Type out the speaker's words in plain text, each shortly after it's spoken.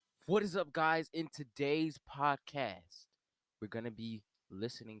What is up, guys? In today's podcast, we're going to be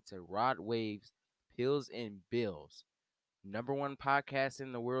listening to Rod Wave's Pills and Bills. Number one podcast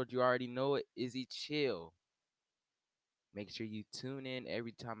in the world. You already know it. Izzy Chill. Make sure you tune in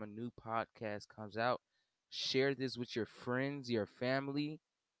every time a new podcast comes out. Share this with your friends, your family.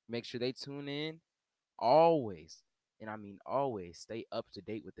 Make sure they tune in. Always, and I mean always, stay up to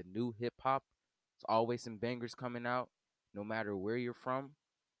date with the new hip hop. There's always some bangers coming out, no matter where you're from.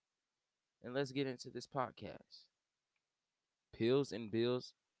 And let's get into this podcast. Pills and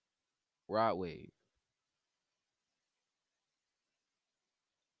Bills, Rod Wave.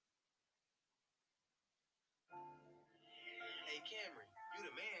 Hey Cameron, you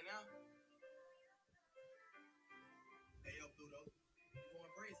the man now. Hey yo, Pluto, you going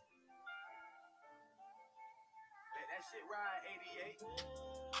crazy? Let that shit ride, 88.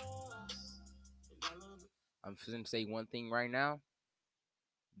 I'm gonna say one thing right now.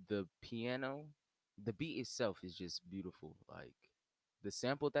 The piano, the beat itself is just beautiful. Like the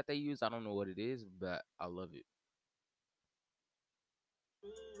sample that they use, I don't know what it is, but I love it.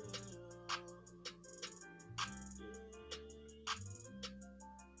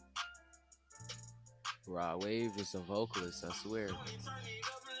 Rod Wave is a vocalist, I swear.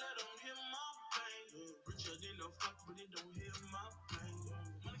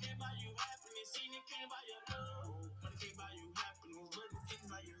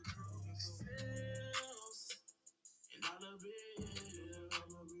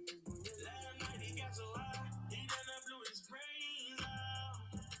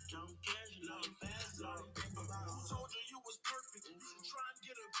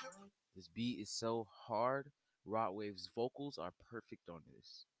 This beat is so hard. Rod Wave's vocals are perfect on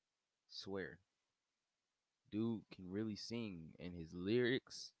this. Swear. Dude can really sing, and his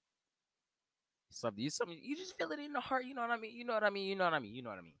lyrics, something you just feel it in the heart, you know what I mean? You know what I mean? You know what I mean? You know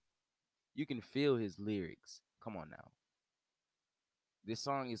what I mean? You can feel his lyrics. Come on now. This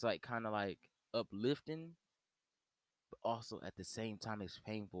song is like kind of like uplifting, but also at the same time it's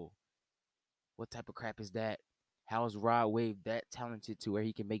painful. What type of crap is that? How is Rod Wave that talented to where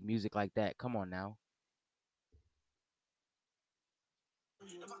he can make music like that? Come on now.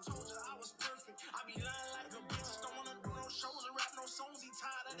 If I told you I was perfect, I'd be lying like a bitch. Don't wanna do no shows and rap no songs. He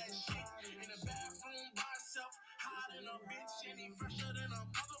tired of that shit. In the bathroom by himself, hiding a bitch, and he fresher than a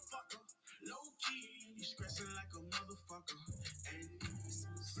motherfucker. Low key, he stressing like a motherfucker, and he's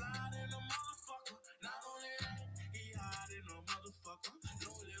fly than a motherfucker. Not only that, he hiding a motherfucker. No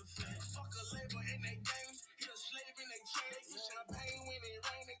live fat, fuck a label in they games. He a slave in they chains. He champagne when it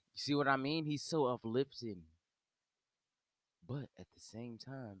raining. You see what I mean? He's so uplifting. But at the same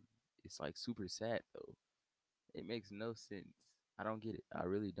time, it's like super sad though. It makes no sense. I don't get it. I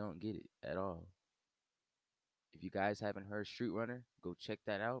really don't get it at all. If you guys haven't heard Street Runner, go check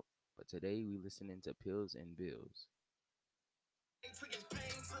that out. But today we listening to Pills and Bills.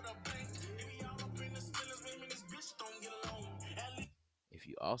 If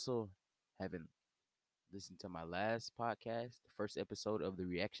you also haven't listened to my last podcast, the first episode of the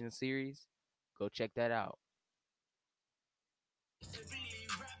reaction series, go check that out.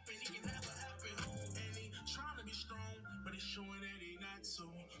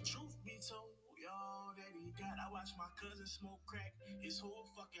 Truth be told, y'all that he got. I watched my cousin smoke crack his whole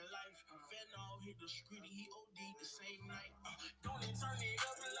fucking life. Fentanyl hit the street, he OD'd the same night. Don't turn it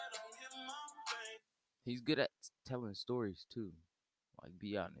up and let on him my pain. He's good at telling stories too. Like,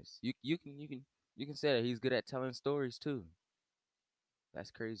 be honest. You can say that he's good at telling stories too. That's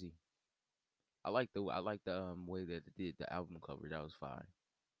crazy. I like the way that they did the album cover. That was fine.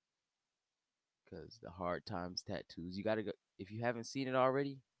 Cause the Hard Times tattoos. You gotta go if you haven't seen it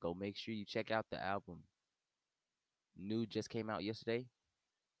already. Go make sure you check out the album. New just came out yesterday.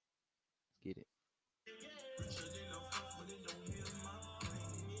 Let's get it.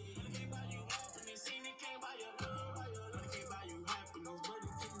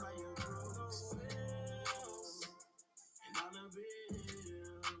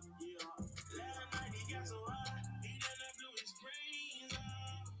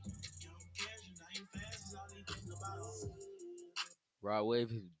 Raw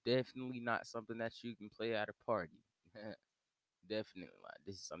wave is definitely not something that you can play at a party. Definitely not.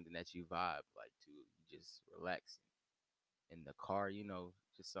 This is something that you vibe like to. You just relax in the car.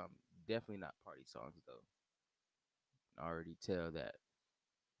 Just some definitely not party songs though. I already tell that,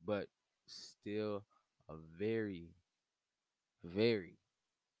 but still a very, very,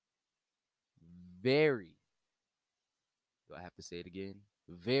 very. Do I have to say it again?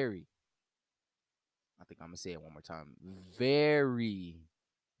 Very. I think I'm gonna say it one more time. Very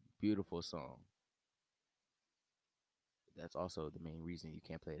beautiful song. That's also the main reason you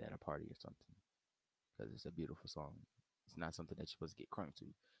can't play it at a party or something, because it's a beautiful song. It's not something that you're supposed to get crunk to.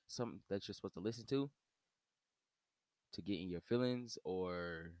 Something that you're supposed to listen to get in your feelings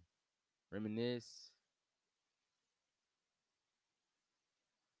or reminisce,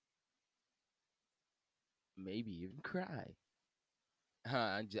 maybe even cry.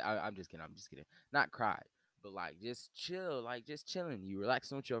 I'm just kidding. I'm just kidding. Not cry, but like just chill, like just chilling. You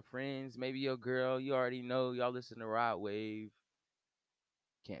relaxing with your friends, maybe your girl. You already know y'all listen to Rod Wave.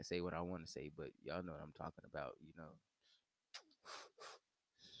 Can't say what I want to say, but y'all know what I'm talking about.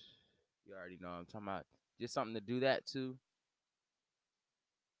 You already know what I'm talking about. Just something to do that too.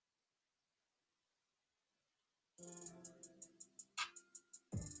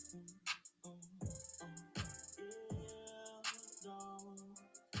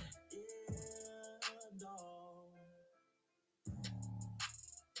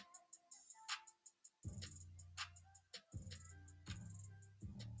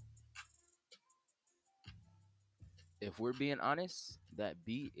 If we're being honest, that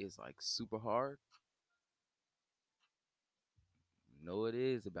beat is like super hard. Know it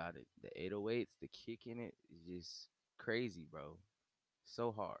is about it. The 808s, the kick in it is just crazy, bro.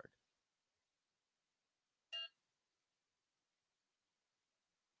 So hard.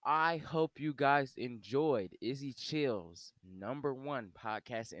 I hope you guys enjoyed Izzy Chill's #1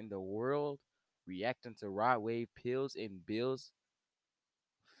 podcast in the world, reacting to Rod Wave Pills and Bills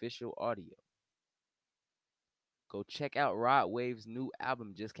official audio. Go check out Rod Wave's new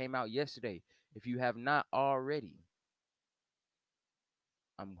album, just came out yesterday. If you have not already,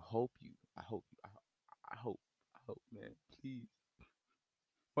 I hope you, I hope, I hope, man, please.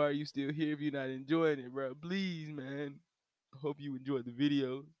 Why are you still here if you're not enjoying it, bro? Please, man. I hope you enjoyed the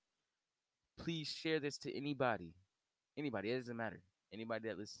video. Please share this to anybody. Anybody, it doesn't matter. Anybody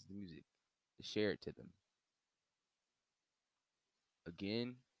that listens to music, share it to them.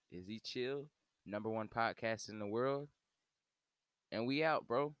 Again, Izzy Chill, #1 podcast in the world. And we out,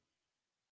 bro.